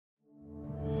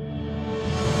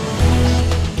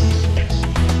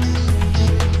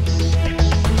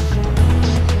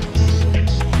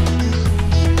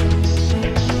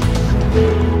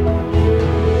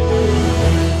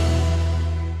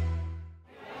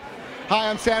Hi,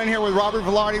 I'm standing here with Robert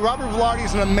Velarde. Robert Velarde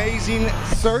is an amazing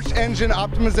search engine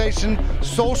optimization,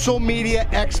 social media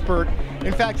expert.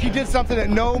 In fact, he did something that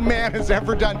no man has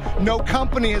ever done, no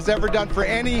company has ever done for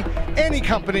any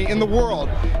company in the world.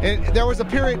 And there was a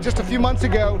period just a few months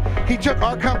ago, he took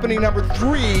our company number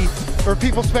 3 for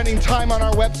people spending time on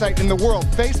our website in the world.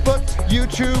 Facebook,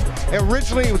 YouTube,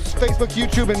 originally it was Facebook,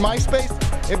 YouTube, and MySpace.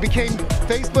 It became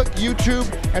Facebook, YouTube,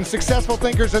 and Successful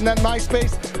Thinkers, and then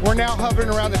MySpace. We're now hovering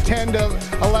around the 10 to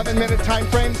 11 minute time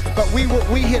frame, but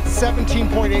we hit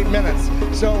 17.8 minutes.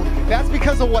 So that's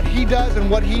because of what he does and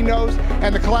what he knows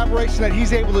and the collaboration that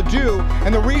he's able to do.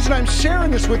 And the reason I'm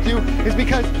sharing this with you is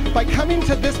because by coming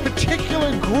to this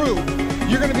particular group,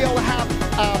 you're going to be able to have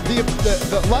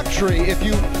the luxury, if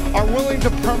you are willing to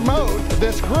promote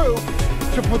this group,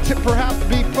 to perhaps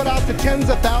be put out to tens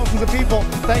of thousands of people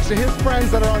thanks to his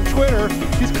friends that are on Twitter.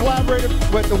 He's collaborated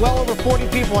with well over 40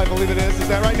 people, I believe it is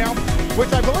that right now?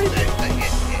 Which I believe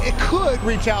it could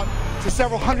reach out to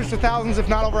several hundreds of thousands, if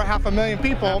not over 500,000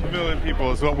 people. 500,000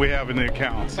 people is what we have in the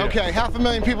accounts. Yes. Okay,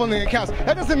 500,000 people in the accounts.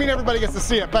 That doesn't mean everybody gets to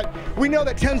see it, but we know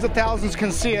that tens of thousands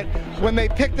can see it when they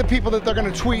pick the people that they're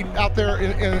going to tweet out there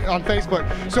on Facebook.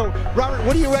 So, Robert,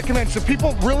 what do you recommend? Should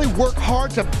people really work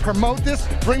hard to promote this,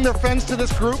 bring their friends to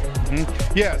this group?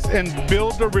 Mm-hmm. Yes, and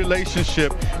build a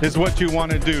relationship is what you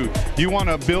want to do. You want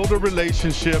to build a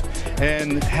relationship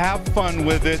and have fun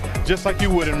with it, just like you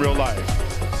would in real life.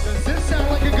 Does this sound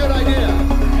like a good idea?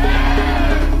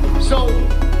 So,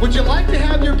 would you like to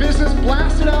have your business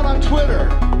blasted out on Twitter?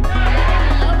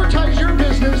 Advertise your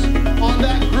business on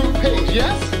that group page,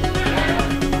 yes?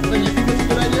 Then you think that's a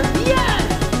good idea?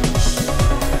 Yes!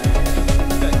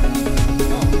 Okay.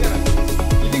 Oh,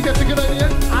 yeah. You think that's a good idea?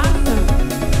 Awesome.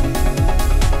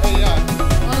 Hey,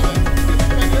 Donovan, you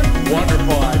think that's a good idea?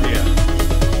 Wonderful idea.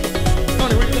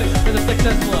 Tony, what do you think? For the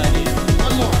successful life.